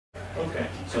Okay,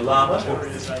 so Lamma,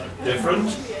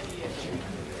 different.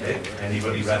 Okay,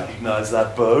 anybody recognize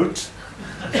that boat?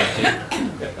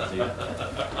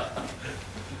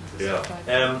 Yeah.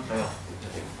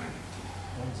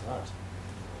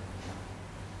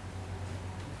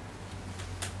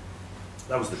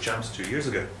 That was the Champs 2 years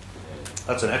ago.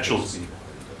 That's an Etchells.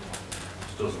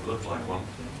 Doesn't look like one.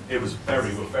 It was very,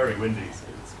 very windy.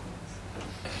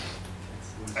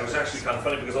 It was actually kind of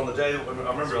funny because on the day, I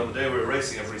remember on the day we were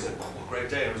racing, everybody said, "Oh, what a great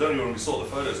day." It was only when we saw the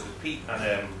photos with Pete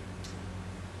and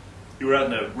you were out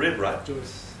in a rib, right?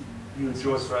 Joyce. You and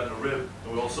Joyce were out in a rib,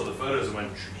 and we all saw the photos and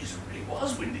went, "Geez, it really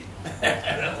was windy."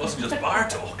 That wasn't just bar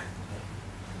talk.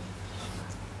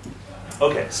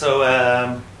 Okay, so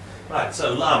right,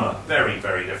 so Lamma, very,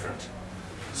 very different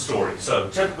story. So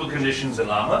typical conditions in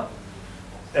Lamma,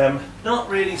 not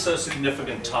really so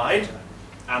significant tide,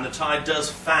 and the tide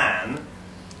does fan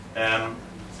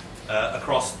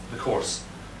across the course.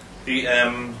 The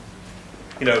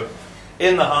you know,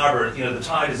 in the harbour, you know, the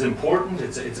tide is important.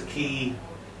 It's a key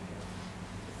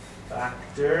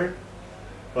factor,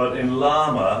 but in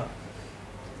Lamma,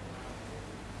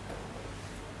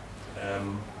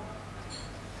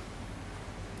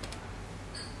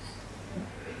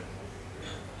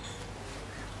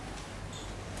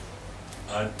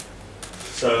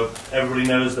 so everybody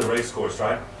knows the race course,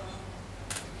 right?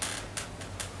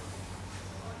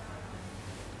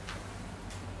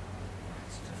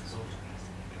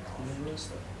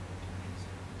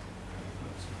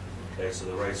 Okay, so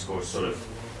the race course sort of,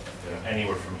 you know,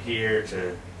 anywhere from here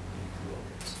to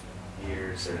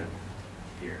here to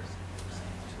here.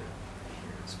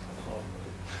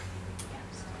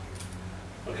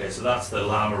 Okay, so that's the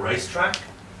Lamma racetrack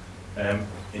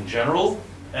in general,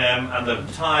 and the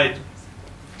tide,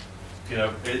 you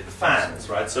know, it fans,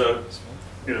 right? So,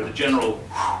 you know, the general,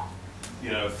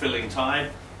 you know, filling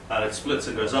tide, and it splits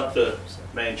and goes up the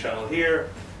main channel here,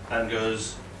 and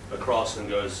goes across and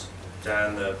goes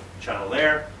down the channel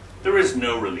there. There is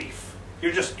no relief.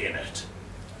 You're just in it,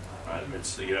 right?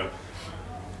 It's, you know,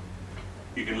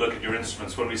 you can look at your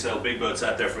instruments when we sail big boats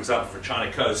out there, for example, for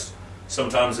China Coast.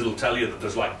 Sometimes it'll tell you that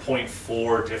there's like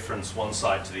 0.4 difference one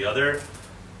side to the other. It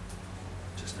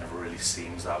just never really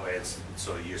seems that way. It's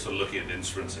sort of, you're sort of looking at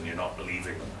instruments and you're not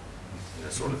believing them,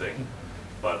 this sort of thing.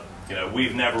 But, you know,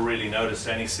 we've never really noticed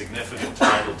any significant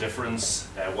tidal difference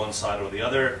one side or the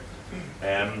other.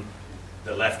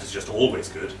 The left is just always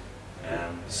good.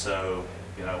 So,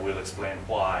 you know, we'll explain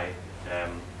why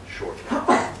shortly.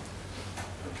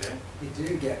 Okay. You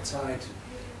do get tide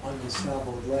on your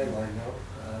starboard lay line though,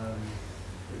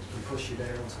 which can push you down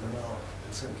onto the mark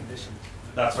in certain conditions.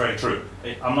 That's very true.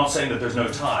 I'm not saying that there's no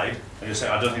tide. I'm just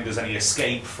saying I don't think there's any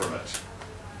escape from it.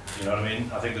 You know what I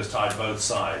mean? I think there's tide both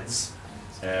sides.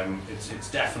 It's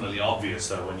definitely obvious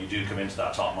though when you do come into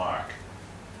that top mark.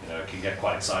 You know, it can get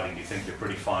quite exciting. You think you're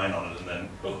pretty fine on it, and then,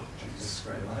 oh, Jesus.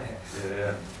 Great light.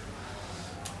 Yeah.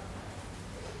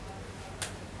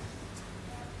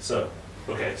 So,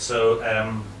 okay, so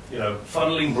you know,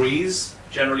 funneling breeze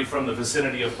generally from the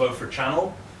vicinity of Beaufort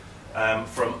Channel,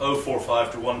 from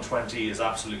 045 to 120 is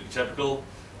absolutely typical,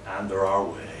 and there are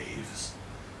waves.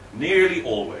 Nearly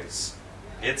always,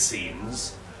 it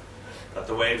seems that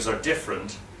the waves are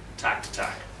different tack to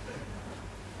tack.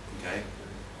 Okay.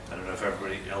 I don't know if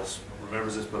everybody else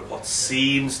remembers this, but what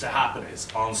seems to happen is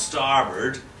on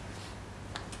starboard,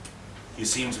 you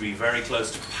seem to be very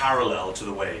close to parallel to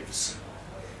the waves,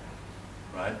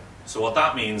 right? So what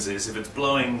that means is if it's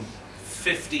blowing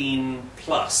 15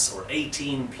 plus or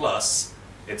 18 plus,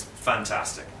 it's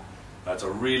fantastic. That's a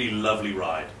really lovely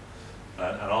ride.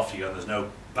 And off you go, and there's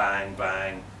no bang,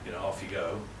 bang, you know, off you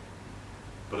go.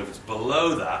 But if it's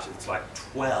below that, it's like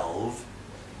 12,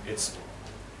 it's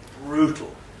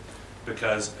brutal.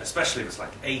 Because, especially if it's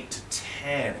like 8 to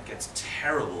 10, it gets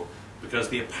terrible because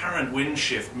the apparent wind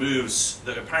shift moves,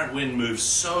 the apparent wind moves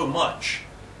so much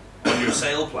on your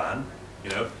sail plan,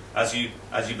 you know, as you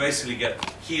basically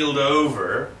get heeled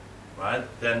over, right,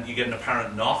 then you get an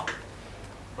apparent knock,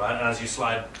 right, and as you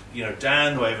slide, you know,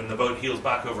 down the wave and the boat heels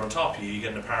back over on top of you, you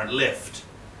get an apparent lift.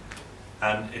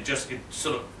 And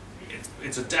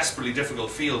it's a desperately difficult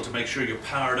field to make sure you're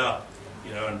powered up,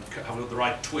 you know, and have the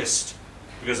right twist.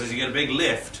 Because as you get a big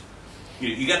lift,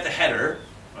 you get the header,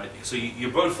 right? So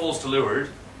your boat falls to leeward,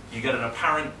 you get an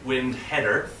apparent wind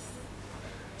header.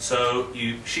 So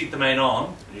you sheet the main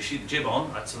on, and you sheet the jib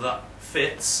on, right, so that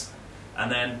fits,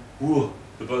 and then whoo,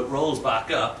 the boat rolls back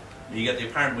up, and you get the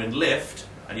apparent wind lift,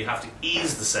 and you have to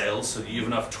ease the sails so that you have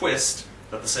enough twist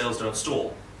that the sails don't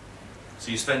stall.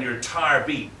 So you spend your entire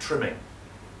beat trimming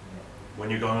when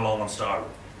you're going along on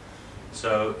starboard.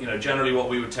 So, you know, generally what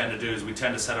we would tend to do is we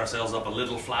tend to set ourselves up a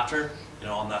little flatter, you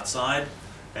know, on that side.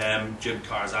 Jib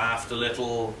cars aft a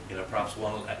little, you know, perhaps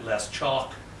one less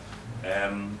chalk,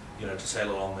 you know, to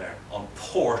sail along there. On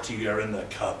port, you're in the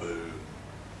kaboo.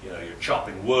 You know, you're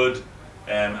chopping wood,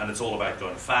 and it's all about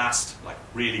going fast, like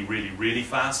really, really, really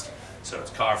fast. So it's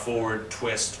car forward,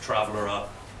 twist, traveller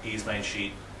up, ease main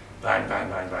sheet, bang, bang,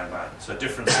 bang, bang, bang. So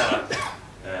different setup,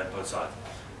 both sides.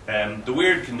 The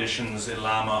weird conditions in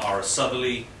Lamma are a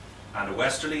southerly and a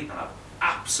westerly, and I've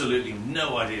absolutely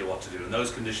no idea what to do in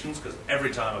those conditions, because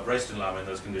every time I've raced in Lamma in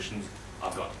those conditions,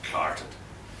 I've got carted.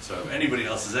 So if anybody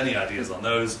else has any ideas on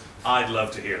those, I'd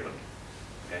love to hear them.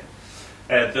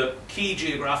 Okay. The key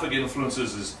geographic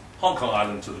influences is Hong Kong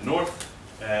Island to the north,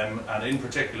 and in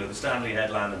particular the Stanley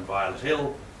Headland and Violet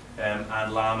Hill, and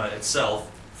Lamma itself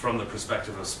from the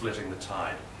perspective of splitting the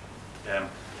tide.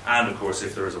 And of course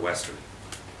if there is a westerly.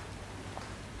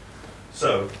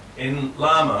 So, in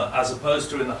Lamma, as opposed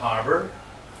to in the harbour,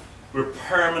 we're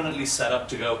permanently set up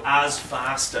to go as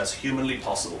fast as humanly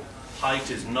possible. Height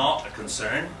is not a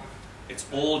concern. It's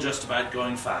all just about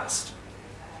going fast.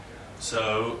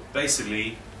 So,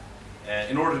 basically,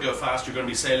 in order to go fast, you're going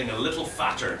to be sailing a little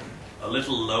fatter, a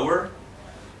little lower.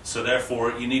 So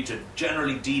therefore, you need to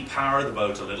generally depower the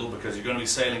boat a little, because you're going to be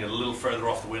sailing it a little further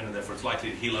off the wind, and therefore it's likely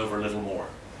to heel over a little more.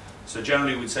 So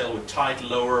generally, we'd sail with tight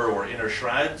lower or inner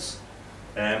shrouds,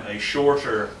 a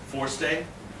shorter forestay,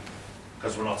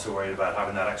 because we're not so worried about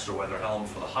having that extra weather helm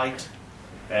for the height.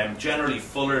 Generally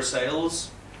fuller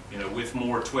sails, you know, with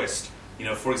more twist. You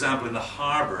know, for example, in the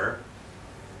harbour,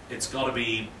 it's got to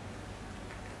be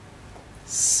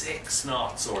 6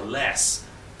 knots or less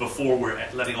before we're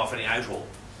letting off any outhaul,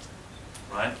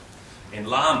 right? In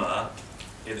Lamma,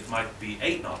 it might be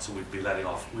 8 knots and we'd be letting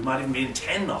off. We might even be in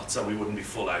 10 knots and we wouldn't be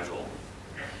full outhaul,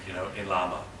 you know, in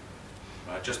Lamma.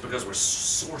 Right, just because we're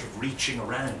sort of reaching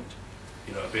around,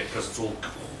 you know, a bit, because it's all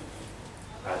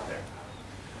out there.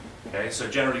 Okay, so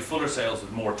generally fuller sails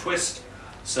with more twist.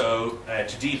 So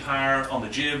to depower on the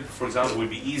jib, for example, we'd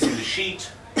be easing the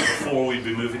sheet before we'd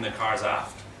be moving the cars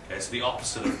aft. Okay, so the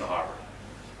opposite of the harbour.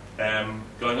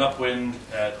 Going upwind,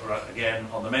 again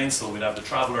on the mainsail, we'd have the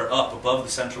traveller up above the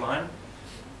centre line,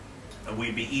 and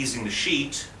we'd be easing the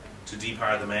sheet to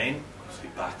depower the main. Obviously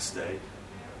backstay,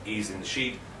 easing the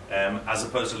sheet. As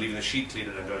opposed to leaving the sheet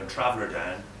cleated and going traveller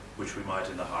down, which we might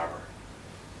in the harbour.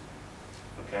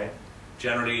 Okay.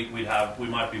 Generally, we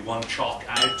might be one chalk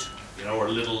out, you know, or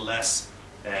a little less,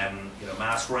 you know,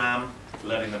 mast ram,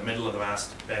 letting the middle of the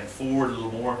mast bend forward a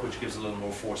little more, which gives a little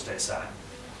more forestay sag.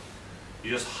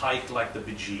 You just hike like the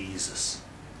bejesus,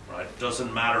 right? It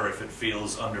doesn't matter if it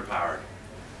feels underpowered.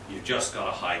 You've just got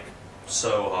to hike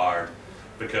so hard,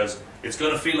 because it's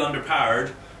going to feel underpowered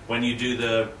when you do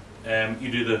the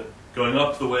going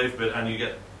up the wave bit and you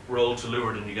get rolled to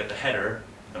leeward and you get the header,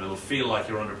 and it'll feel like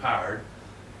you're underpowered.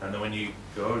 And then when you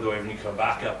go over the wave and you come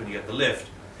back up and you get the lift,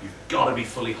 you've got to be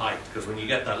fully hiked, because when you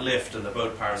get that lift and the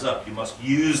boat powers up, you must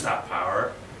use that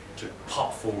power to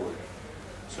pop forward.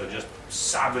 So just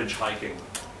savage hiking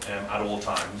at all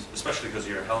times, especially because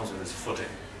your helmsman is footing.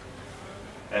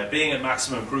 Being at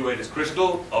maximum crew weight is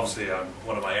critical. Obviously,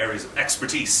 one of my areas of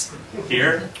expertise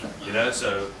here, you know,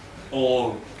 so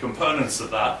all components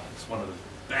of that. It's one of the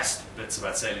best bits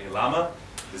about sailing in Lamma,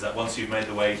 is that once you've made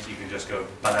the weight, you can just go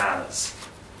bananas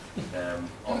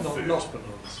on food. Not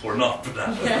bananas. Or not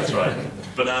bananas, that's right.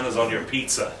 Bananas on your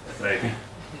pizza, maybe.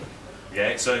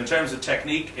 Okay, so in terms of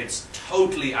technique, it's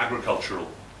totally agricultural.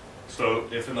 So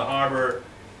if in the harbour,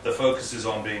 the focus is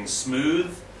on being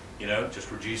smooth, you know,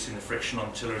 just reducing the friction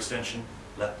on tiller extension,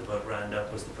 let the boat round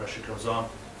up as the pressure comes on,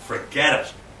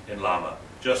 forget it in Lamma.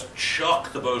 Just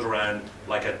chuck the boat around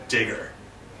like a digger,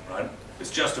 right?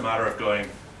 It's just a matter of going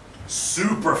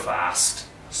super fast,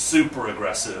 super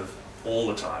aggressive all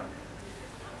the time.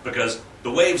 Because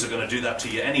the waves are going to do that to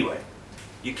you anyway.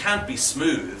 You can't be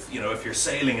smooth, you know, if you're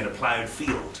sailing in a ploughed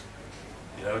field.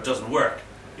 You know, it doesn't work.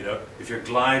 You know, if you're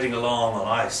gliding along on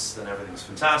ice, then everything's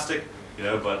fantastic, you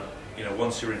know, but, you know,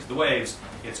 once you're into the waves,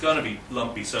 it's going to be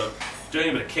lumpy. So doing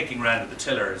a bit of kicking around at the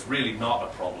tiller is really not a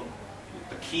problem.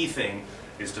 The key thing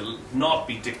is to not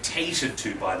be dictated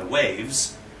to by the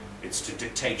waves. It's to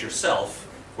dictate yourself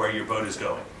where your boat is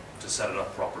going, to set it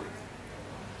up properly.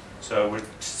 So we're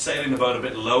sailing the boat a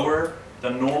bit lower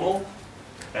than normal,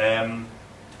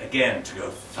 again, to go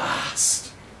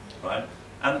fast, right?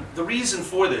 And the reason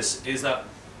for this is that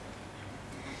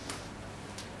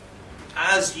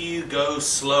as you go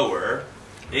slower,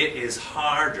 it is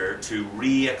harder to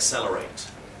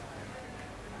re-accelerate,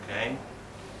 okay?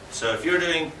 So if you're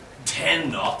doing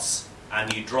 10 knots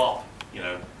and you drop, you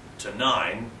know, to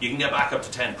 9, you can get back up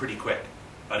to 10 pretty quick.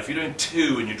 Right? If you're doing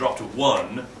 2 and you drop to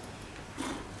 1,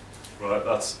 right?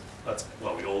 That's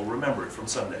well, we all remember it from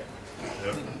Sunday. You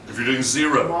know? If you're doing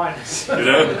 0, minus. you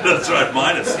know, that's right,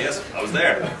 minus. Yes, I was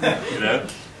there. You know,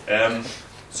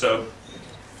 so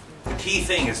the key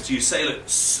thing is to sail it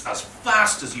as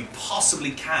fast as you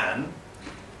possibly can,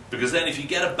 because then if you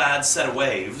get a bad set of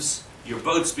waves, your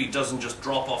boat speed doesn't just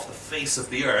drop off the face of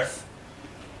the earth,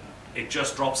 it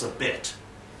just drops a bit,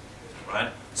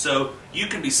 right? So you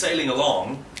can be sailing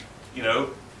along, you know,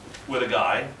 with a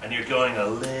guy, and you're going a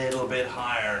little bit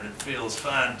higher, and it feels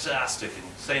fantastic, and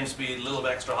same speed, a little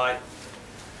bit extra height.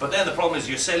 But then the problem is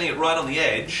you're sailing it right on the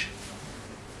edge,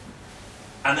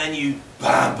 and then you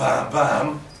bam, bam,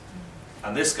 bam,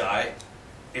 and this guy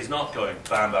is not going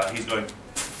bam, bam, he's going.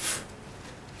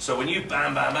 So when you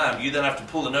bam, bam, bam, you then have to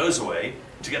pull the nose away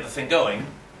to get the thing going,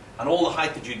 and all the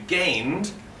height that you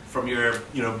gained from your,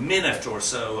 you know, minute or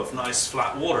so of nice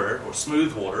flat water or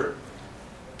smooth water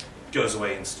goes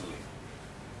away instantly.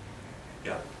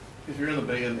 Yeah. If you're in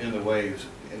the waves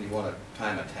and you want to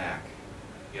time attack,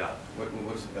 Yeah.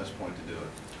 what's the best point to do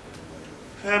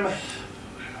it?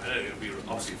 It would be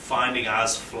obviously finding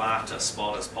as flat a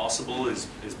spot as possible is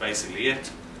basically it.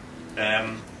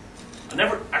 I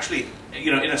never actually,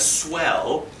 you know, in a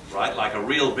swell, right, like a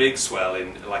real big swell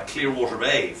in like Clearwater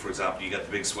Bay, for example, you get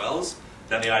the big swells.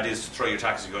 Then the idea is to throw your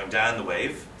tack as you're going down the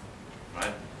wave,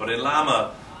 right? But in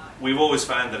Lamma, we've always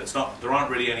found that there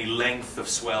aren't really any length of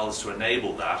swells to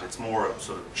enable that. It's more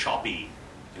sort of choppy,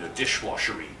 you know,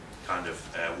 dishwashery kind of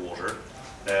water.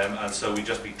 And so we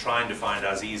just be trying to find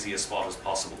as easy a spot as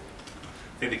possible.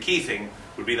 I think the key thing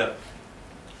would be that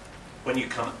when you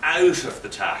come out of the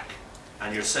tack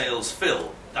and your sails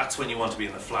fill, that's when you want to be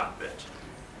in the flat bit.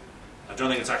 I don't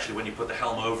think it's actually when you put the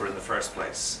helm over in the first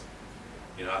place.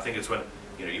 You know, I think it's when,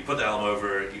 you know, you put the helm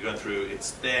over, you're going through,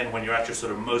 it's then when you're at your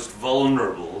sort of most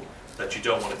vulnerable that you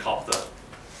don't want to cop the,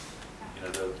 you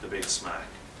know, the big smack.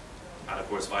 And of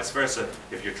course vice versa,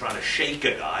 if you're trying to shake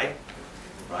a guy,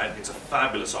 right, it's a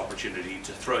fabulous opportunity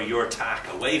to throw your tack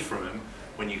away from him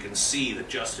when you can see that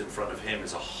just in front of him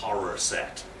is a horror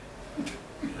set.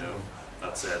 You know,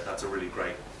 that's a really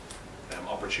great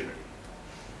opportunity.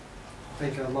 I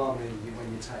think on Lamma,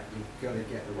 when you tack, you've got to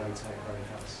get the way tack very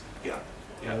fast. Yeah,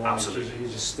 yeah, Otherwise, absolutely.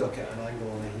 You're just stuck at an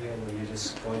angle on the heel, and you're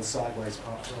just going sideways,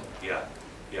 parked up. Yeah,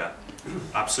 yeah,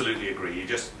 absolutely agree. You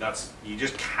just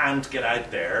can't get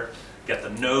out there, get the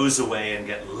nose away, and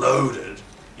get loaded,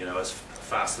 you know, as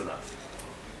fast enough.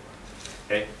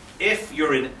 Okay, if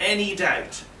you're in any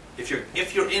doubt, if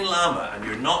you're in Lamma and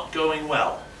you're not going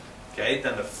well, okay,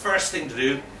 then the first thing to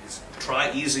do is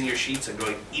try easing your sheets and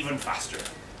going even faster.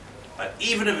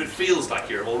 Even if it feels like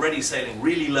you're already sailing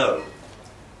really low.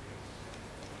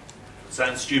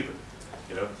 Sounds stupid,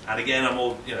 you know. And again,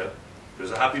 you know,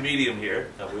 there's a happy medium here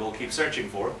that we all keep searching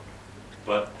for.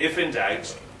 But if in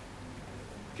doubt,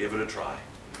 give it a try.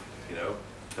 You know,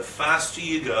 the faster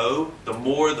you go, the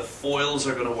more the foils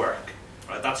are going to work.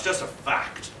 Right? That's just a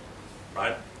fact.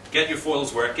 Right? Get your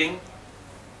foils working.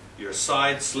 Your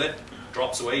side slip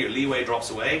drops away. Your leeway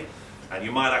drops away, and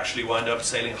you might actually wind up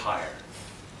sailing higher.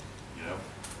 You know.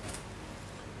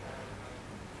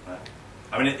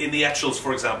 I mean, in the Etchells,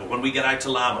 for example, when we get out to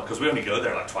Lamma, because we only go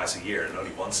there like twice a year, and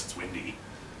only once it's windy.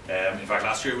 In fact,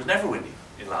 last year it was never windy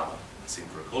in Lamma. I seem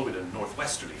to recall we did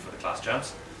northwesterly for the class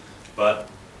champs. But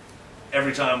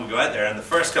every time we go out there, and the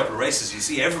first couple of races, you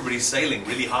see everybody sailing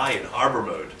really high in harbour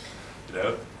mode, you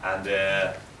know. And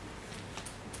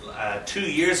 2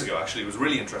 years ago, actually, it was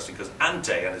really interesting because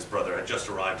Ante and his brother had just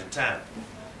arrived in town,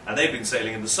 and they've been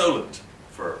sailing in the Solent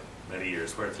for many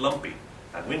years, where it's lumpy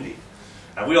and windy.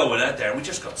 And we all went out there and we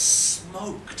just got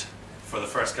smoked for the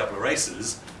first couple of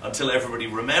races until everybody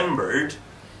remembered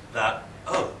that,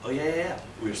 oh yeah,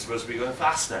 we were supposed to be going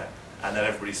fast now. And then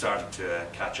everybody started to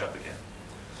catch up again.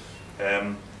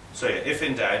 So yeah, if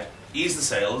in doubt, ease the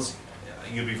sails.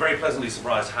 You'll be very pleasantly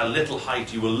surprised how little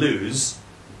height you will lose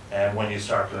when you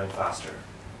start going faster.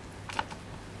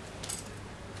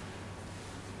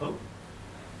 Oh,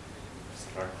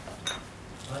 sorry.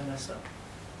 Did I mess up?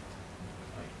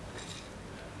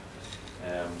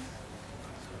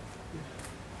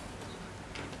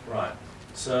 Right,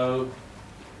 so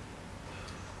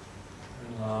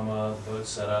in Lamma, boat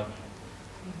setup.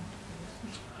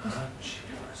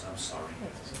 Cheers, I'm sorry.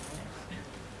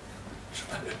 Just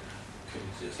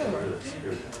get rid of this.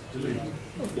 Here we go. Delete.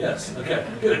 Yes, okay,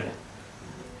 good.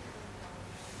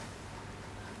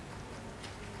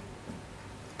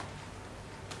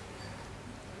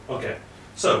 Okay,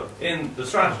 so in the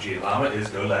strategy in Lamma is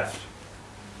go left.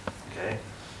 Okay.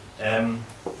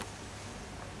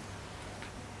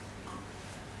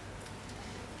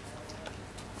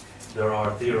 there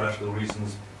are theoretical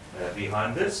reasons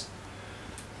behind this.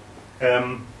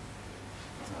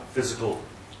 Physical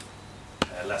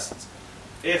lessons.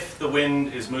 If the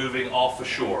wind is moving off the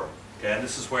shore, okay, and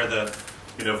this is where the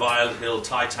Wild Hill,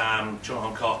 Tai Tam,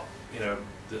 Chung Kok,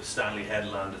 the Stanley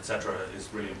Headland, etc. is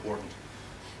really important.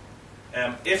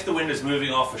 If the wind is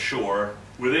moving off ashore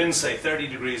within, say, 30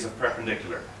 degrees of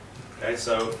perpendicular, okay,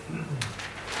 so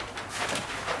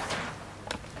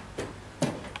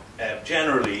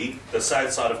generally the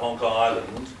south side of Hong Kong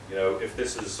Island, if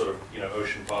this is sort of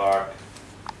Ocean Park,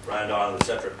 Round Island,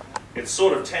 etc., it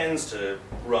sort of tends to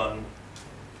run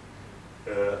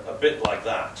a bit like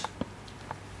that.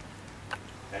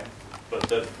 Okay? But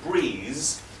the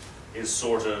breeze is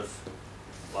sort of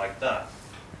like that.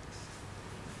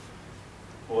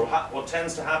 What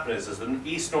tends to happen is, as the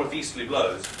east-northeasterly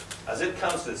blows, as it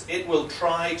comes to this, it will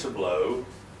try to blow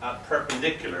at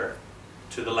perpendicular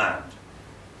to the land.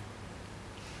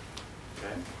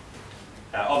 Okay?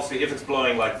 Now, obviously, if it's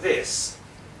blowing like this,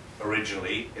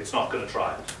 originally, it's not going to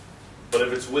try it. But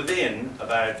if it's within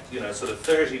about, sort of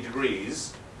 30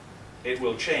 degrees, it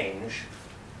will change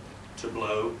to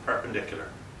blow perpendicular.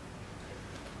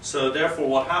 So therefore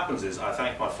what happens is, I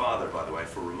thank my father, by the way,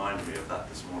 for reminding me of that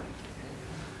this morning.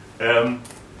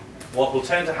 What will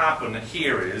tend to happen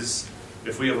here is,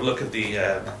 if we have a look at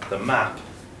the map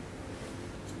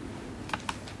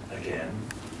again,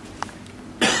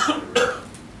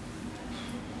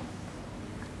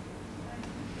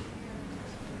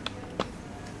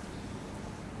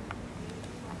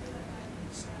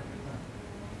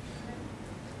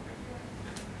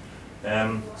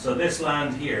 so this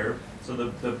land here, so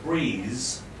the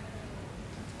breeze,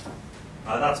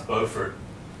 that's Beaufort.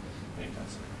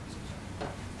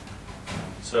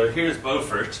 So here's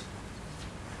Beaufort,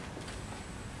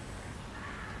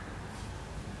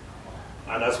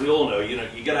 and as we all know,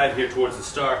 you get out here towards the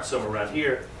start, somewhere around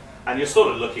here, and you're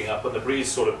sort of looking up, and the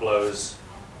breeze sort of blows,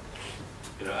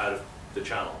 out of the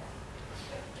channel.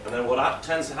 And then what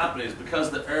tends to happen is,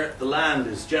 because the land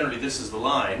is generally, this is the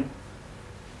line.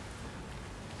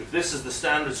 If this is the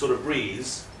standard sort of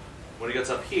breeze, when it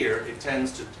gets up here, it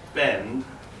tends to bend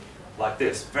like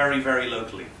this, very, very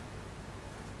locally.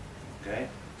 Okay?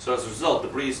 So as a result, the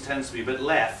breeze tends to be a bit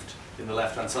left in the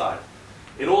left-hand side.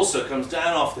 It also comes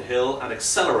down off the hill and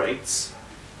accelerates,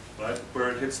 right,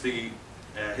 where it hits the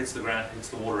ground, hits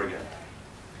the water again.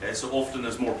 Okay? So often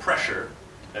there's more pressure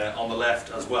on the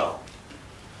left as well.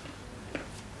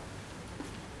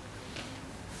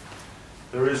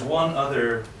 There is one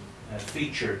other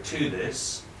feature to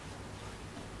this.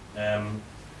 Okay,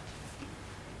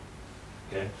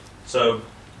 so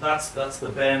that's the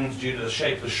bend due to the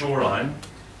shape of the shoreline.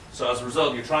 So as a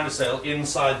result, you're trying to sail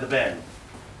inside the bend.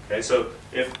 Okay, so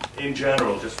if in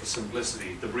general, just for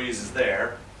simplicity, the breeze is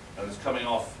there and it's coming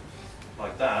off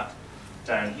like that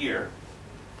down here,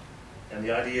 and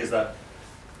the idea is that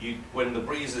when the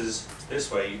breeze is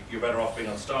this way, you're better off being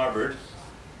on starboard,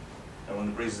 and when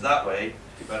the breeze is that way,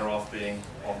 you're better off being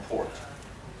on port.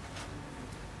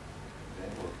 Okay,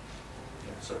 well,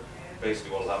 so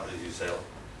basically what will happen is you sail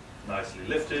nicely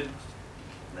lifted,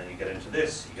 and then you get into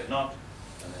this, you get knocked,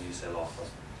 and then you sail off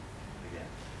again.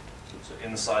 So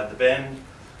inside the bend,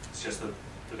 it's just that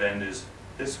the bend is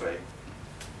this way,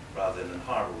 rather than in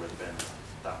harbour where the bend is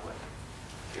that way.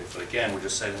 Okay, so again, we're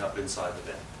just sailing up inside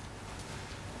the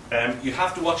bend. You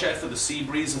have to watch out for the sea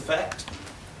breeze effect.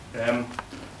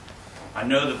 I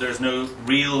know that there's no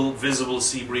real visible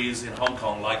sea breeze in Hong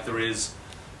Kong like there is,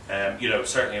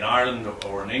 certainly in Ireland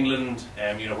or in England,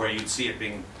 where you'd see it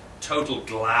being total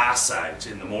glass out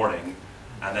in the morning,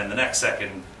 and then the next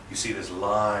second you see this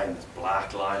line, this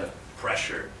black line of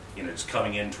pressure, just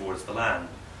coming in towards the land.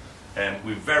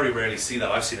 We very rarely see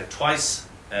that. I've seen it twice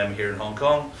here in Hong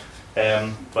Kong,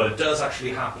 but it does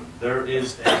actually happen. There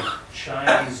is a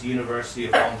Chinese University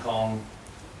of Hong Kong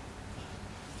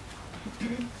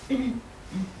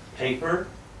paper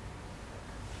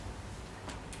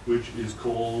which is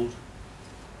called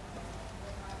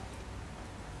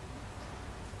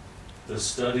The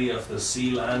Study of the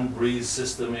Sea-Land Breeze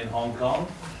System in Hong Kong.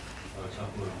 A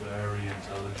couple of very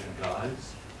intelligent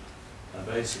guys, and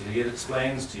basically it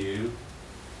explains to you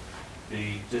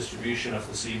the distribution of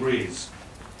the sea breeze.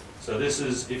 So this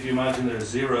is, if you imagine there's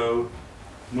zero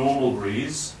normal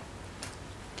breeze,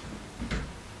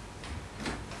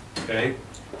 okay,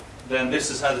 then this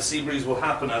is how the sea breeze will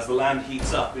happen as the land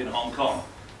heats up in Hong Kong.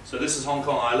 So this is Hong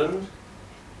Kong Island,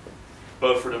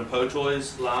 Beaufort and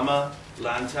Potois, Lamma,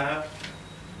 Lantau,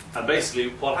 and basically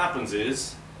what happens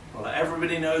is, well,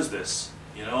 everybody knows this,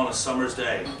 on a summer's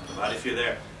day, right? If you're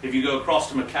there, if you go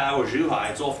across to Macau or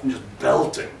Zhuhai, it's often just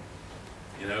belting,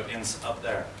 up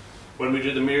there. When we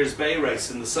do the Mears Bay race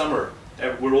in the summer,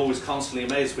 we're always constantly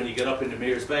amazed when you get up into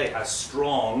Mears Bay how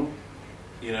strong,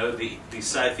 you know, the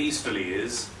southeasterly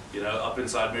is, you know, up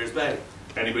inside Mears Bay.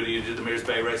 Anybody who did the Mears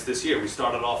Bay race this year, we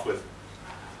started off with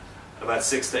about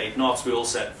 6 to 8 knots. We all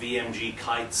set VMG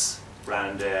kites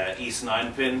around East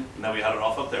 9 pin, and then we had it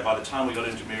off up there. By the time we got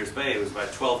into Mears Bay, it was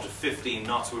about 12 to 15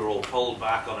 knots. We were all pulled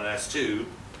back on an S2,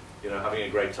 you know, having a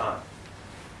great time.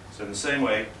 So in the same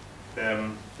way,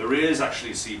 there is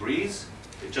actually a sea breeze.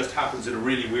 It just happens in a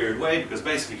really weird way, because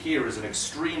basically here is an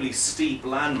extremely steep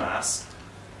landmass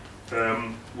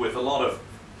with a lot of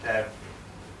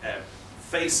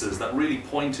faces that really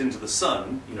point into the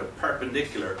sun, you know,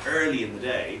 perpendicular early in the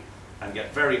day, and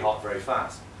get very hot very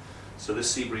fast. So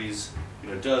this sea breeze, you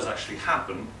know, does actually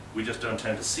happen. We just don't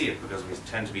tend to see it because we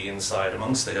tend to be inside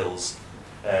amongst the hills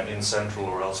in Central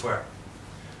or elsewhere.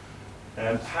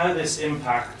 How this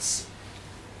impacts,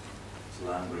 it's a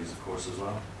land breeze of course as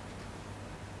well,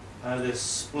 how this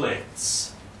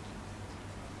splits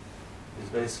is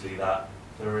basically that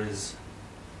there is,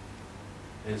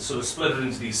 it's sort of split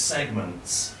into these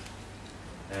segments.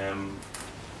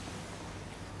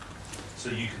 So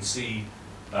you can see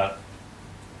that,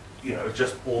 you know, it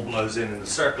just all blows in a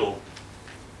circle.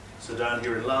 So down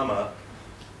here in Lamma,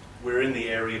 we're in the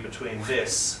area between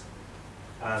this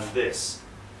and this.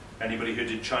 Anybody who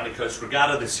did China Coast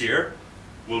Regatta this year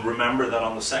will remember that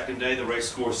on the second day the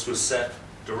race course was set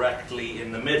directly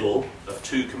in the middle of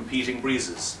 2 competing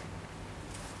breezes.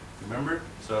 Remember?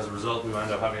 So as a result we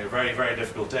wound up having a very, very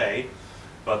difficult day,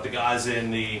 but the guys in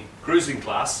the cruising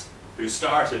class who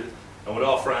started and went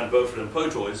off around Beaufort and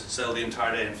Potoys sailed the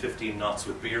entire day in 15 knots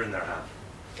with beer in their hand.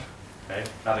 Okay?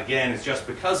 That again is just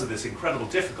because of this incredible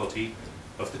difficulty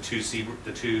of the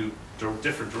two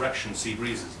different direction sea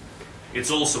breezes. It's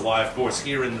also why, of course,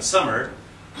 here in the summer,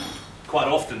 quite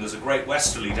often there's a great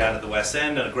westerly down at the west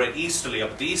end and a great easterly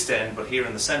up at the east end, but here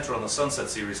in the centre on the Sunset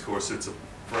Series course it's a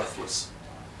breathless.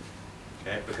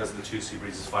 Okay? Because of the 2 sea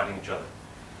breezes fighting each other.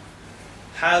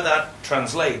 How that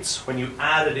translates when you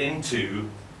add it into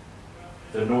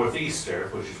the northeaster,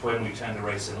 which is when we tend to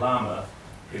race in Lamma,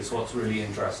 is what's really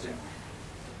interesting.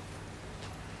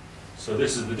 So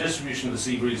this is the distribution of the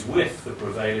sea breeze with the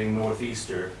prevailing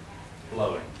northeaster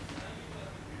blowing.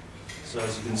 So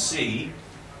as you can see,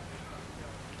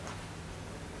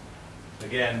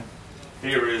 again,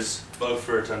 here is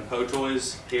Beaufort and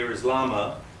Potoys, here is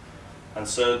Lamma, and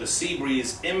so the sea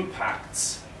breeze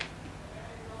impacts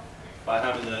by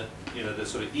having the, you know, the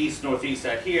sort of east-northeast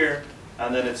out here,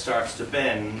 and then it starts to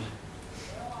bend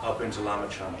up into Lamma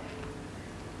Channel.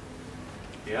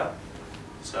 Yeah?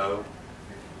 So,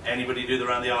 anybody do the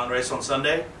Round the Island race on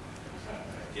Sunday?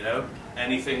 You know,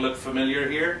 anything look familiar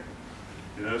here?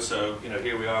 You know, so, you know,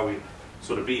 here we are, we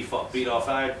sort of beat off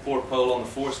out, port pole on the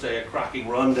 4th day, a cracking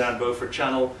run down Beaufort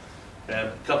Channel,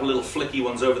 a couple little flicky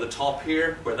ones over the top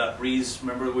here, where that breeze,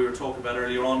 remember we were talking about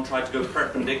earlier on, tried to go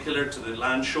perpendicular to the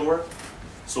land shore.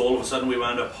 So all of a sudden we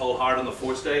wound up whole hard on the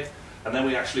 4th day. And then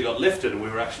we actually got lifted and we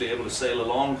were actually able to sail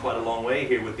along quite a long way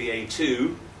here with the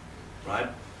A2, right?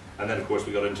 And then of course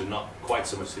we got into not quite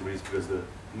so much sea breeze because the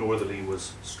northerly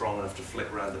was strong enough to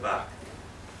flick around the back.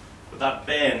 But that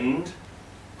bend,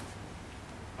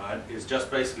 right, is just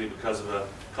basically because of a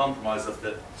compromise of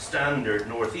the standard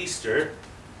northeaster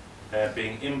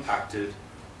being impacted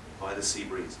by the sea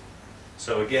breeze.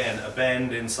 So again, a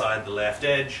bend inside the left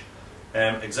edge,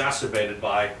 exacerbated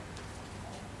by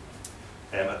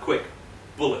a quick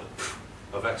bullet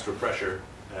of extra pressure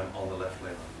on the left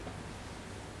lane.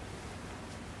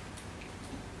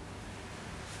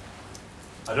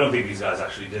 I don't think these guys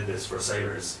actually did this for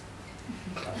sailors.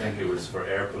 I think it was for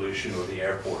air pollution or the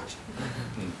airport.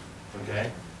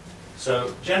 Okay?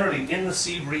 So generally in the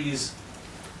sea breeze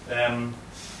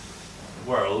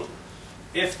world,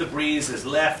 if the breeze is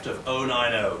left of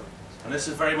 090, and this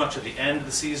is very much at the end of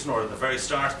the season or at the very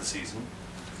start of the season,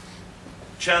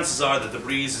 chances are that the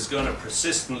breeze is going to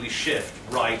persistently shift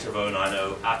right of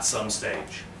 090 at some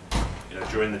stage, you know,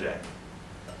 during the day.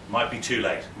 Might be too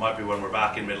late. Might be when we're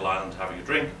back in Middle Island having a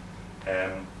drink,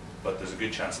 but there's a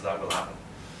good chance that that will happen.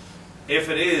 If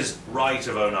it is right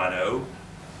of 090,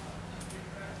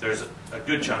 there's a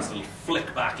good chance that it'll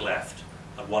flick back left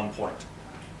at one point,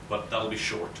 but that'll be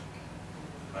short,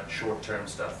 right? Short-term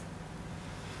stuff.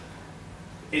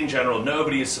 In general,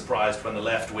 nobody is surprised when the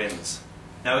left wins.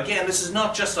 Now again, this is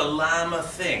not just a Lamma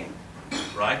thing,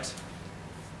 right?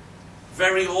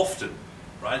 Very often,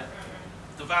 right?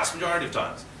 The vast majority of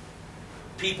times,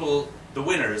 the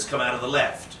winners come out of the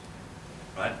left,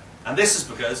 right? And this is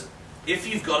because if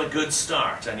you've got a good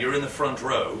start and you're in the front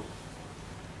row,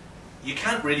 you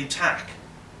can't really tack,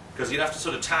 because you'd have to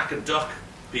sort of tack and duck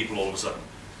people all of a sudden.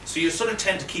 So you sort of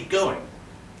tend to keep going,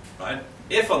 right?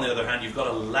 If, on the other hand, you've got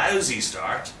a lousy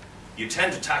start, you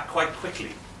tend to tack quite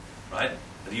quickly, right?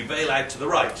 And you bail out to the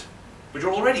right, but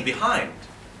you're already behind.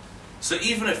 So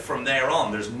even if from there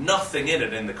on there's nothing in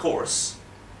it in the course,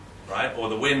 right, or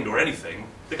the wind or anything,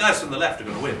 the guys from the left are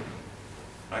going to win,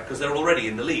 right? Because they're already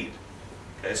in the lead.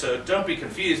 Okay, so don't be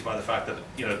confused by the fact that,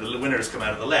 you know, the winners come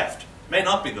out of the left. It may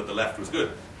not be that the left was good.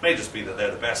 It may just be that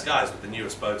they're the best guys with the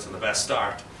newest boats and the best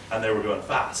start, and they were going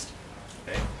fast.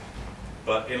 Okay?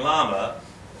 But in Lamma,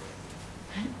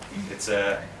 it's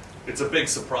a big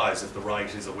surprise if the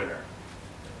right is a winner.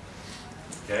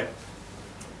 Okay?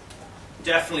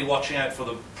 Definitely watching out for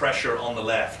the pressure on the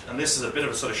left. And this is a bit of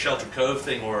a sort of Shelter Cove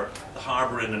thing, or the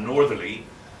harbour in a northerly,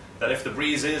 that if the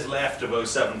breeze is left of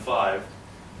 075,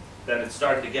 then it's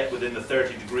starting to get within the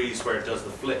 30 degrees where it does the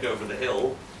flick over the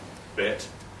hill bit,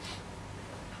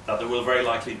 that there will very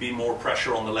likely be more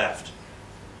pressure on the left.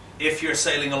 If you're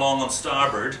sailing along on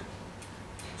starboard,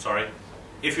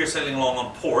 if you're sailing along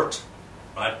on port,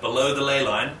 right, below the ley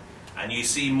line, and you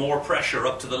see more pressure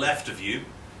up to the left of you,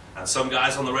 and some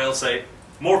guys on the rail say,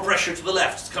 more pressure to the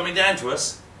left, it's coming down to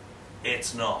us,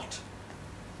 it's not,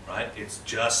 right? It's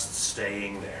just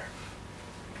staying there,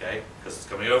 okay? Because it's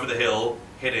coming over the hill,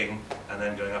 hitting, and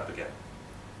then going up again.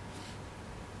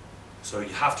 So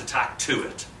you have to tack to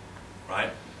it,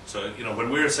 right? So, you know, when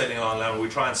we're sailing along Lamma, we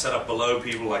try and set up below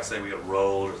people, like say we get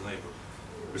rolled or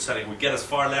something. We get as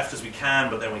far left as we can,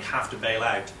 but then we have to bail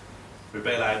out. We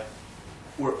bail out.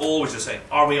 We're always just saying,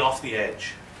 are we off the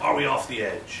edge? Are we off the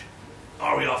edge?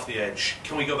 Are we off the edge?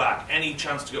 Can we go back? Any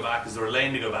chance to go back? Is there a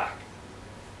lane to go back?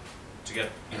 To get,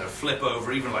 you know, flip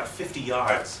over even like 50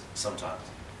 yards sometimes.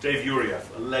 Dave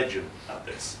Yuriev, a legend at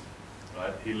this,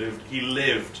 right? He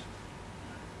lived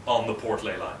on the port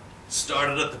ley line.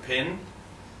 Started at the pin,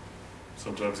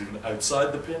 sometimes even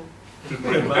outside the pin, didn't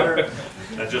really matter,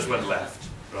 and just went left,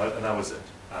 right? And that was it.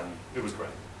 And it was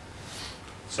great.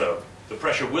 So the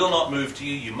pressure will not move to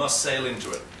you. You must sail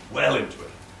into it, well into it.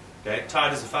 Okay,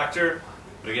 tide is a factor,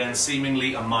 but again,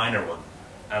 seemingly a minor one.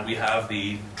 And we have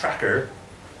the tracker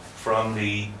from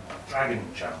the Dragon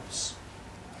Champs.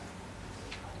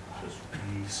 Just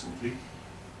recently.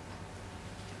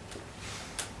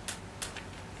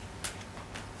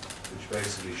 Which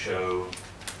basically show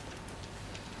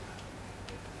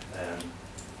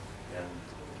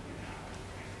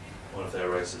one of their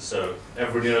races. So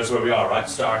everybody knows where we are, right?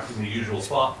 Start in the usual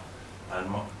spot, and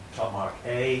top mark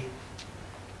A.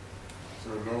 So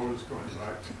Noah is going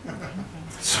right.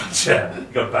 So yeah, he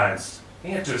got bounced. He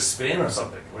had to do a spin or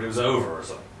something, or he was over or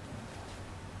something.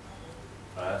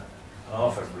 Right? And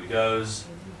off everybody goes.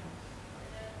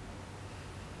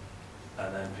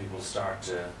 And then people start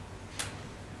to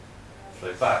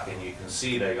float back, and you can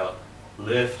see they got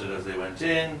lifted as they went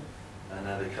in, and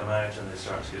then they come out and they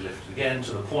start to get lifted again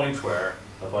to the point where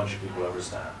a bunch of people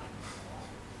overstand.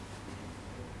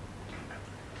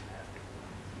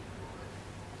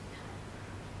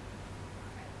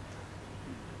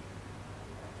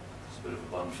 It's a bit of a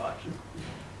bun fight.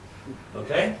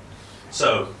 Okay?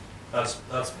 So that's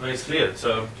basically it.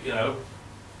 So, you know,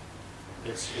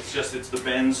 it's the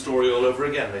bend story all over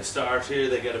again. They start here,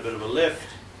 they get a bit of a lift,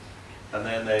 and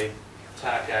then they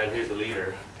tack out. Here's the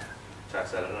leader.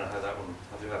 Tacks out. I don't know how that one.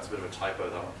 I think that's a bit of a typo,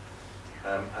 that one.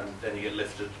 And then you get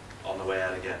lifted on the way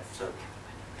out again. So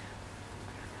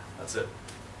that's it.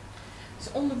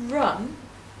 So on the run,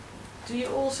 do you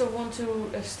also want to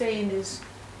stay in this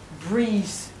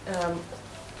breeze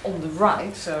on the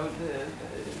right? So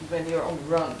when you're on the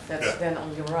run, that's then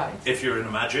on your right. If you're in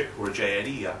a Magic or a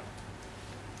J80, yeah.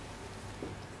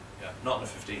 Yeah, not in a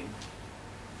 15.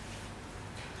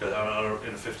 Because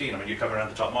in a 15, I mean, you come around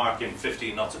the top mark in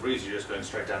 15 knots of breeze, you're just going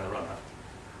straight down the run. Huh?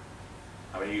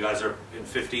 I mean, you guys are in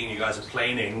 15, you guys are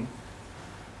planing.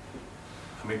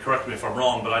 I mean, correct me if I'm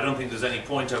wrong, but I don't think there's any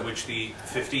point at which the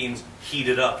 15's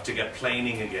heated up to get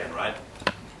planing again, right?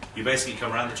 You basically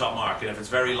come around the top mark, and if it's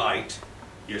very light,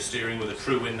 you're steering with a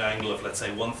true wind angle of, let's say,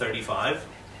 135,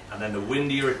 and then the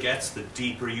windier it gets, the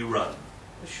deeper you run.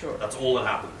 Sure. That's all that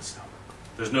happens.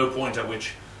 There's no point at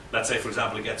which, let's say, for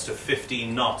example, it gets to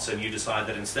 15 knots, and you decide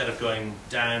that instead of going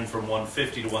down from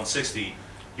 150 to 160,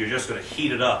 you're just going to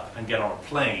heat it up and get on a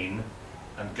plane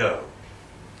and go.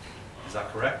 Is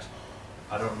that correct?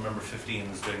 I don't remember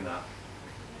 15s doing that.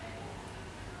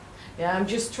 Yeah, I'm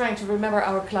just trying to remember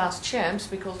our class champs,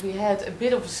 because we had a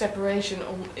bit of a separation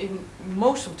in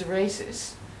most of the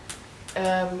races,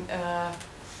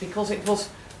 because it was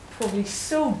probably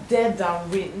so dead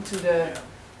downwind to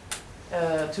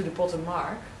the bottom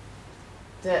mark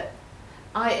that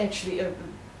I actually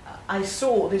I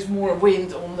saw there's more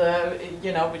wind on the,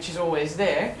 you know, which is always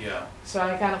there. Yeah. So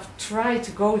I kind of tried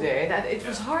to go there. That it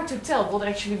was hard to tell what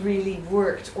actually really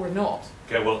worked or not.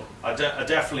 Okay, well, I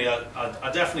definitely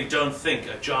don't think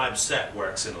a jibe set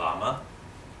works in Lamma,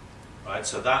 right?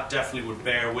 So that definitely would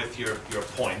bear with your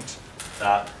point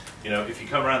that, you know, if you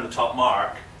come around the top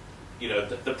mark, you know,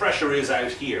 the pressure is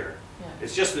out here. Yeah.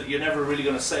 It's just that you're never really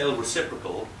going to sail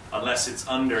reciprocal unless it's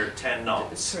under 10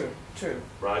 knots. It's true, true.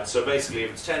 Right, so basically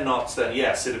if it's 10 knots, then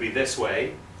yes, it'll be this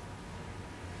way.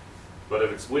 But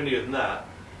if it's windier than that,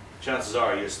 chances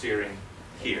are you're steering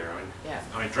here.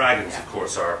 I mean, dragons, of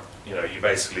course, are, you know, you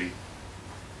basically,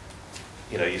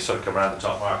 you know, you sort of come around the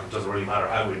top mark. It doesn't really matter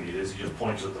how windy it is. You just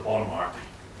point it at the bottom mark.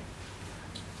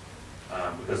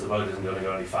 Because the boat isn't going to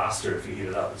go any faster if you heat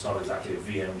it up. It's not exactly a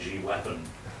VMG weapon.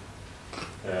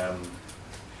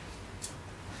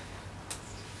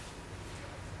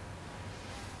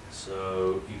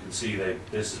 So you can see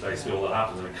this is basically all that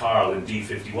happens. I mean, Carl in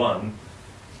D51,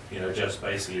 you know, just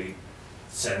basically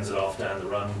sends it off down the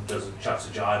run, chucks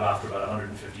a jibe after about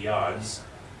 150 yards,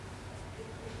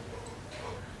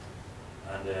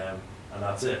 and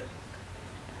that's it.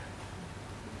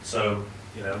 So,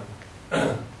 you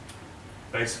know,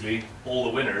 basically all the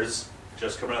winners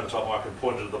just come around the top mark and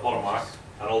point it at the bottom mark,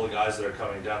 and all the guys that are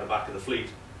coming down the back of the fleet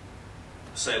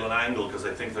sail an angle because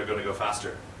they think they're going to go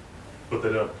faster, but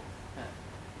they don't.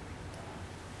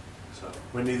 So,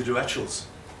 we neither do Etchells.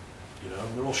 You know,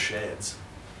 they're all sheds,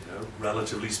 you know,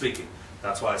 relatively speaking.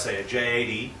 That's why I say a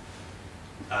J80,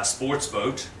 a sports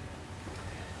boat,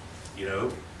 you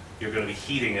know, you're going to be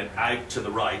heating it out to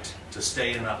the right to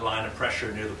stay in that line of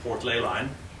pressure near the port ley line,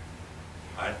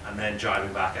 right, and then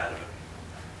jibing back out of it.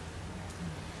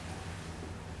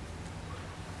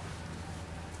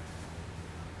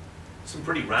 Some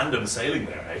pretty random sailing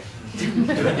there, eh?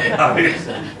 I mean,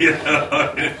 you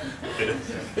know,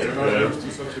 You're not used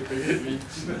to such a big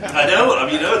fleet. I know. I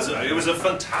mean, you know, it was a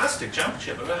fantastic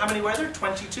championship. I mean, how many were there?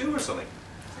 22 or something?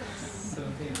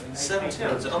 17.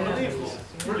 It's unbelievable.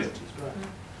 Brilliant.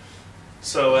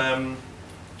 So,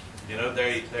 you know,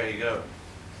 there you go.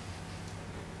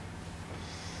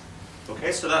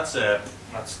 Okay, so that's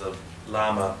the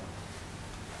Lamma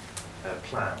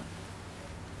plan.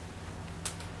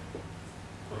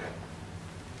 Okay,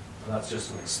 and that's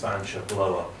just an expansion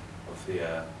blow-up of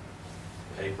the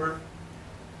paper.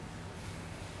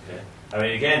 Okay, I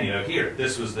mean, again, you know, here,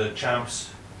 this was the champs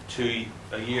a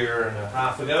year and a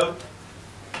half ago,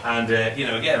 and you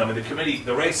know, again, I mean, the committee,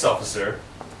 the race officer,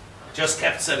 just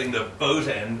kept setting the boat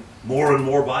end more and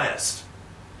more biased.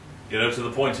 You know, to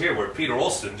the point here where Peter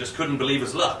Alston just couldn't believe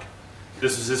his luck.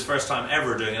 This was his first time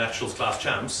ever doing an Etchells class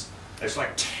champs. It's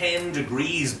like 10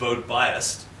 degrees boat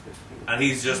biased. And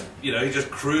he's just, you know, he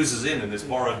just cruises in this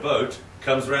borrowed boat,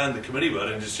 comes around the committee boat,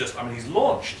 and just, I mean, he's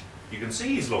launched. You can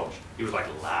see he's launched. He was like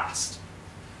last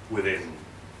within,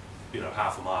 you know,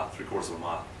 half a mile, 3/4 of a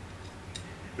mile.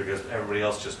 Because everybody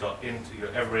else just got into, you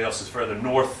know, everybody else is further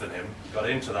north than him, got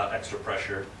into that extra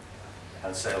pressure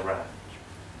and sailed round.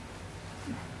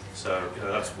 So, you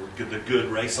know, that's the good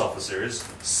race officers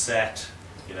set,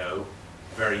 you know,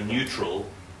 very neutral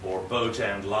or boat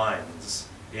end lines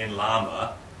in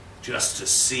Lamma just to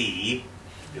see,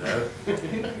 you know,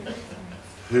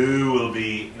 who will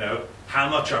be, you know, how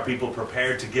much are people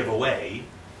prepared to give away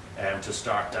to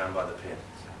start down by the pin.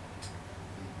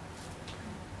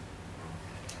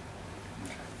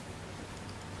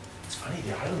 It's funny,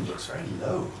 the island looks very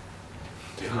low.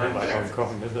 Behind there.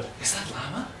 Is that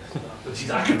Lamma? Geez,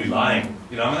 that could be lying.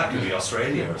 You know, I mean, that could be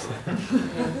Australia or something.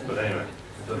 But anyway,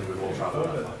 I don't think we've all travelled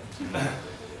that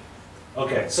far.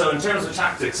 Okay, so in terms of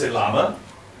tactics in Lamma,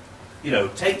 you know,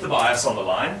 take the bias on the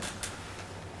line,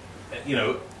 you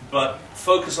know, but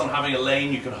focus on having a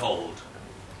lane you can hold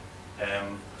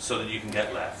so that you can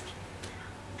get left.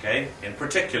 Okay? In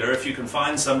particular, if you can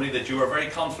find somebody that you are very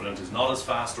confident is not as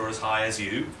fast or as high as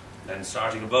you, then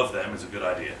starting above them is a good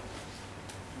idea.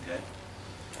 Okay?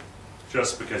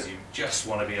 Just because you just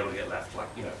want to be able to get left. Like,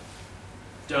 you know,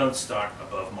 don't start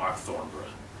above Mark Thornborough.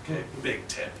 Okay? Big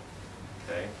tip.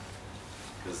 Okay?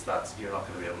 Because that's, you're not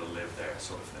going to be able to live there,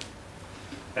 sort of thing.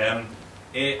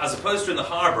 As opposed to in the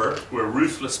harbour, where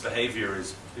ruthless behaviour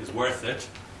is worth it,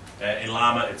 in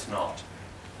Lamma it's not.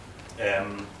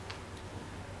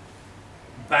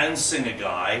 Bouncing a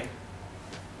guy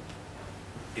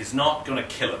is not going to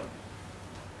kill him.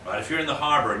 Right? If you're in the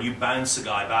harbour and you bounce a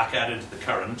guy back out into the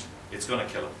current, it's going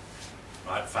to kill him.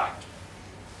 Right? Fact.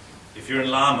 If you're in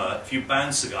Lamma, if you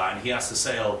bounce a guy and he has to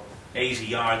sail 80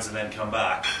 yards and then come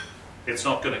back, it's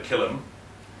not going to kill him.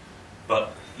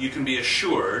 But you can be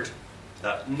assured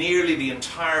that nearly the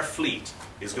entire fleet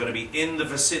is going to be in the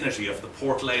vicinity of the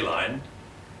port ley line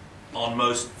on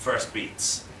most first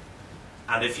beats.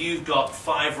 And if you've got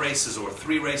 5 races or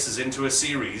 3 races into a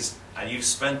series and you've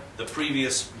spent the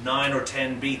previous 9 or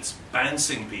 10 beats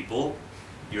bouncing people,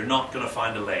 you're not going to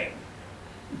find a lane.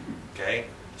 Okay?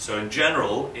 So in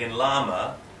general, in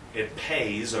Lamma, it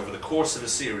pays over the course of a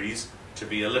series to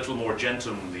be a little more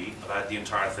gentlemanly about the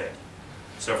entire thing.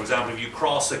 So for example, if you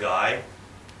cross a guy,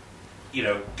 you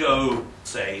know, go,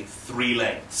 say, 3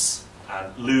 lengths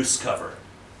and loose cover.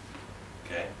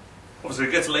 Okay? Obviously,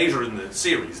 it gets later in the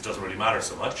series, it doesn't really matter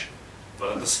so much.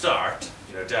 But at the start,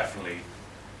 you know, definitely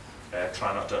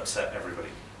try not to upset everybody.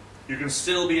 You can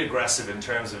still be aggressive in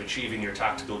terms of achieving your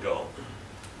tactical goal.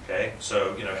 Okay?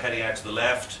 So, you know, heading out to the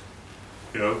left,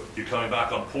 you know, you're coming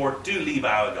back on port, do leave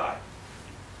out a guy.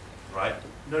 Right?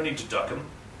 No need to duck him.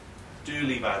 Do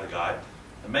leave out the guy.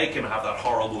 And make him have that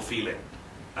horrible feeling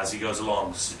as he goes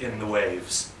along in the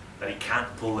waves that he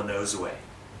can't pull the nose away.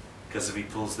 Because if he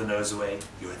pulls the nose away,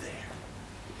 you're there.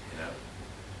 You know?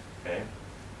 Okay?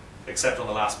 Except on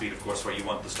the last beat, of course, where you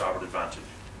want the starboard advantage.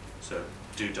 So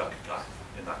do duck a guy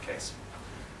in that case.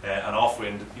 And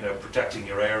off-wind, you know, protecting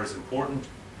your air is important.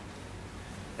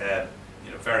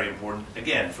 You know, very important.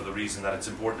 Again, for the reason that it's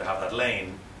important to have that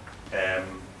lane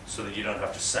so that you don't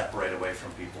have to separate away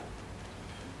from people.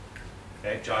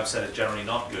 Okay? Jive set is generally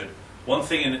not good. One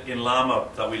thing in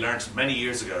Lamma that we learned many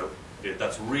years ago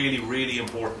that's really, really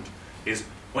important is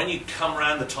when you come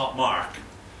around the top mark,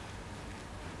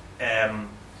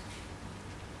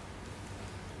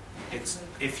 it's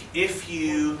if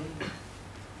you,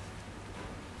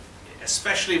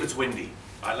 especially if it's windy,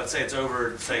 right, let's say it's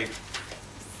over, say,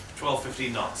 12,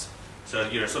 15 knots, so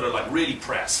you're sort of like really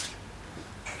pressed.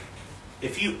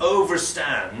 If you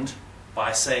overstand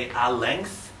by, say, a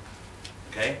length,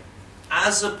 okay,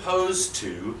 as opposed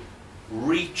to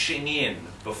reaching in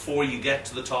before you get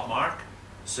to the top mark,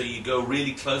 so you go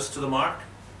really close to the mark,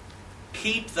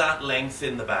 keep that length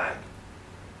in the bag,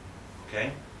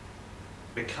 okay?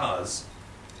 Because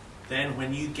then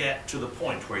when you get to the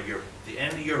point where the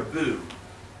end of your boom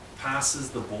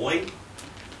passes the buoy,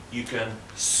 you can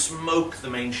smoke the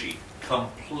main sheet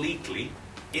completely,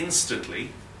 instantly,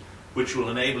 which will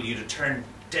enable you to turn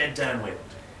dead downwind.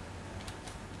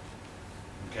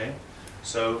 Okay?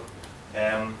 So,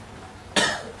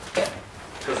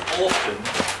 because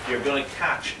often you're going to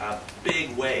catch a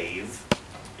big wave,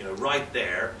 you know, right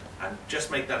there, and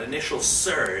just make that initial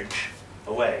surge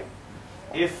away.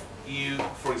 If you,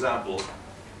 for example,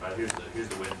 right, here's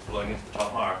the wind blowing into the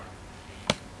top mark.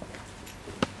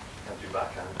 Can't do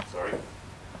backhand, sorry.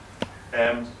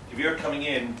 If you're coming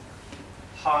in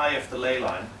high off the ley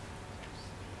line,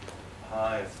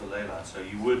 so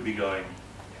you would be going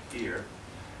here,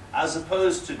 as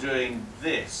opposed to doing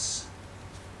this,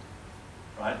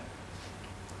 right?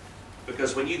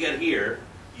 Because when you get here,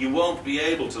 you won't be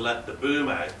able to let the boom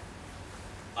out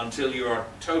until you are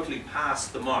totally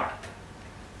past the mark,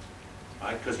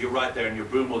 right? Because you're right there and your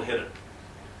boom will hit it.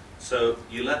 So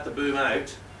you let the boom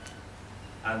out,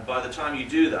 and by the time you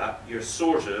do that, you're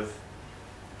sort of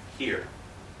here.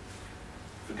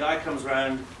 If a guy comes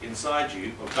around inside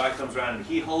you, or a guy comes around and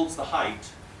he holds the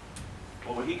height,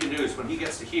 well, what he can do is when he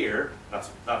gets to here,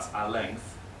 that's our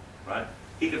length, right?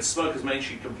 He can smoke his main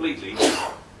sheet completely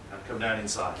and come down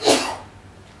inside.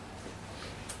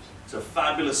 It's a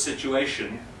fabulous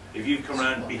situation if you've come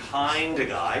around behind a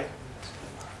guy,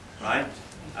 right?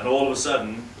 And all of a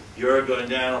sudden, you're going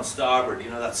down on starboard, you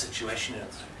know that situation, you know,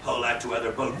 pull out to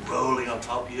weather boat rolling on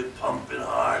top of you, pumping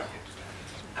hard,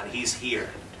 and he's here.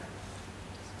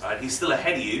 Right? He's still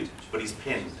ahead of you, but he's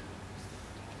pinned.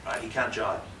 Right? He can't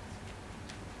jibe.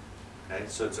 Okay?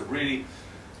 So it's a really,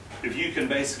 if you can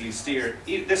basically steer,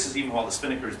 this is even while the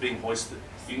spinnaker is being hoisted,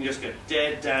 you can just get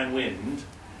dead downwind,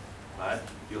 right?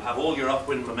 You'll have all your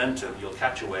upwind momentum, you'll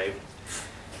catch a wave,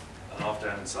 and off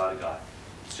down inside a guy.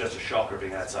 It's just a shocker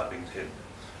being outside being pinned.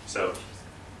 So,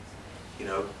 you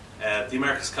know, the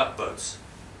America's Cup boats,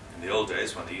 in the old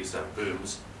days when they used to have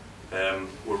booms,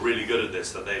 were really good at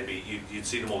this, that they'd be, you'd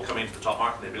see them all coming to the top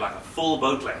mark and they'd be like a full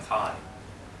boat length high,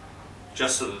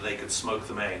 just so that they could smoke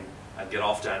the main and get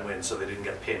off downwind so they didn't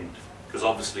get pinned. Because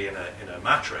obviously in a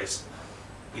match race,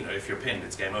 you know, if you're pinned,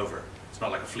 it's game over. It's not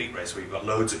like a fleet race where you've got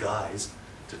loads of guys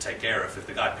to take care of. If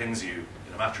the guy pins you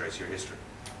in a match race, you're history.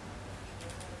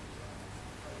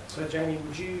 So Jamie,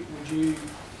 would you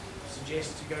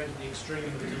suggest to go to the extreme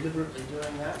of deliberately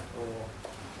doing that, or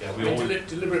yeah,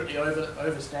 deliberately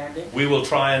overstanding? We will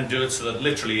try and do it so that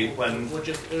literally when... Or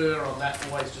just err on that,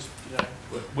 always just, you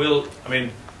know... We'll, I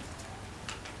mean...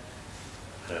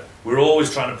 we're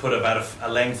always trying to put about a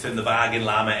length in the bag in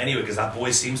Lamma anyway, because that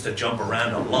boy seems to jump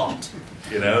around a lot,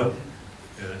 you know.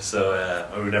 So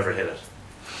we would never hit it.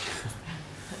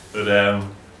 But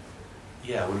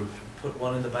yeah, we would put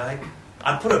one in the bag.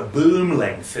 I'd put a boom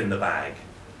length in the bag.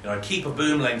 You know, I'd keep a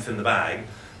boom length in the bag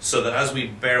so that as we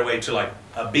bear away to like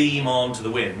a beam onto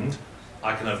the wind,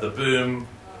 I can have the boom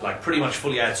like pretty much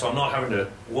fully out, so I'm not having to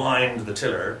wind the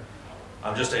tiller.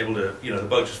 I'm just able to, you know, the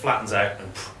boat just flattens out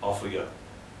and off we go.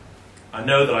 I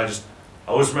know that I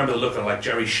always remember the look on like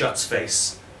Jerry Shutt's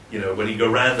face, you know, when he'd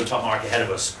go round the top mark ahead of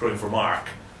us, crewing for Mark,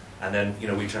 and then, you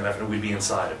know, we'd turn left and we'd be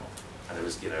inside him. And it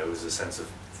was, you know, it was a sense of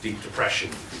deep depression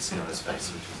you could see on his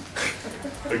face, which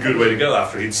was a good way to go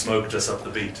after he'd smoked us up the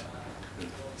beat.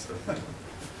 So.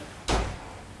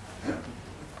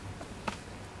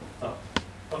 Oh,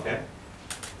 okay.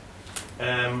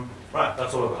 Right,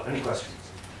 that's all I've got. Any questions?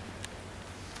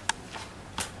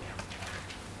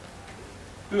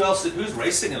 Who else? Who's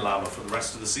racing in Lamma for the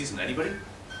rest of the season? Anybody?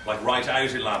 Like right out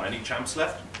in Lamma? Any champs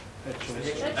left?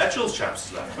 Etchel's champs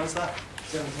is left. When's that?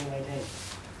 17, 18.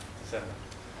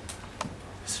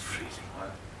 It's really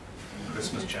wow.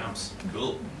 Christmas champs.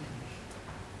 Cool.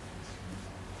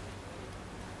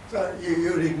 So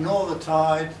you'd ignore the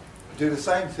tide, do the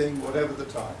same thing, whatever the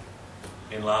tide.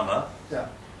 In Lamma? Yeah.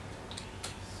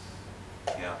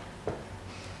 Yeah.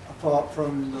 Apart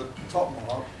from the top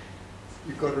mark,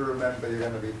 you've got to remember you're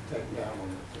going to be taken down on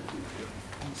it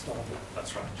and start it.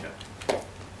 That's right, yeah.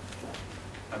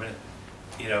 I mean,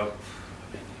 you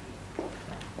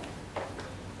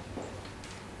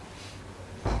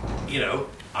know,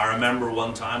 I remember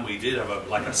one time we did have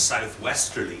a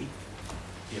southwesterly,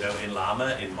 you know, in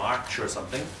Lamma in March or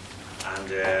something, and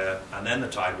then the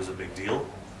tide was a big deal,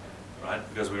 right?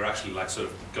 Because we were actually like sort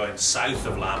of going south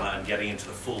of Lamma and getting into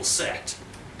the full set,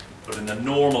 but in the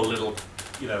normal little,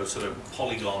 you know, sort of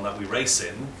polygon that we race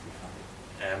in,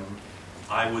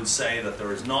 I would say that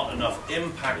there is not enough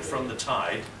impact from the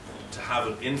tide to have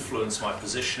it influence my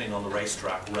positioning on the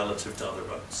racetrack relative to other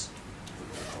boats.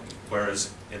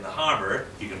 Whereas in the harbour,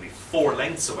 you can be 4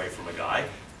 lengths away from a guy,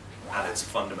 and it's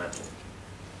fundamental.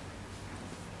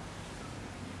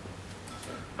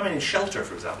 I mean, in shelter,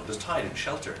 for example, there's tide in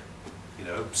shelter. You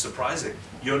know, surprising.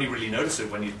 You only really notice it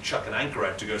when you chuck an anchor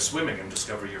out to go swimming and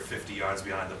discover you're 50 yards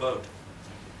behind the boat.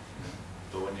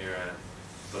 But when you're,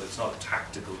 but it's not a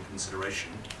tactical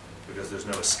consideration because there's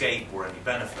no escape or any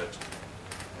benefit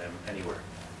anywhere.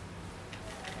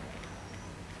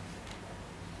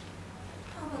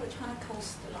 How about the China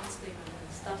coast last day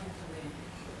starting from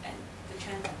the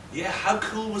channel? Yeah, how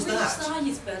cool was Which that? side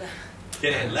is better?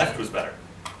 Yeah, left was better.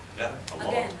 Yeah, a lot.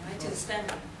 Again, right to the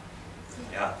standard.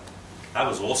 Yeah, that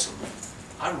was awesome.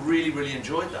 I really, really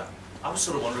enjoyed that. I was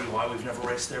sort of wondering why we've never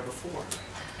raced there before.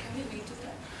 Can we redo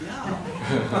that?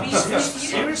 Yeah.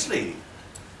 Seriously.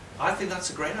 I think that's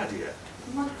a great idea.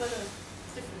 Much better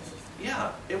differences.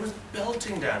 Yeah, it was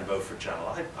belting down Beaufort Channel.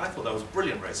 I thought that was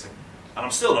brilliant racing. And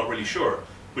I'm still not really sure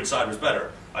which side was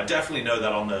better. I definitely know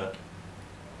that on the,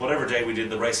 whatever day we did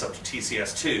the race up to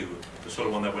TCS2, the sort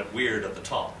of one that went weird at the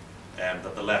top,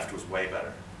 that the left was way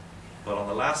better. But on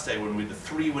the last day when we had the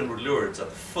 3 windward lewards at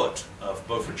the foot of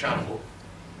Beaufort Channel,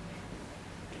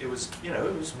 it was, you know,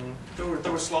 it was,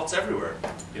 there were slots everywhere.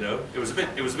 You know, it was a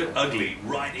bit ugly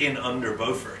right in under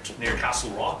Beaufort near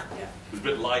Castle Rock. Yeah. It was a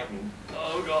bit light and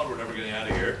oh god, we're never getting out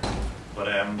of here. But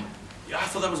yeah, I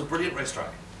thought that was a brilliant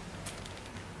racetrack.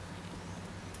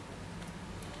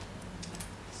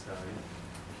 So, yeah.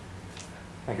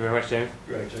 Thank you very much, James.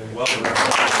 Great, James. Welcome.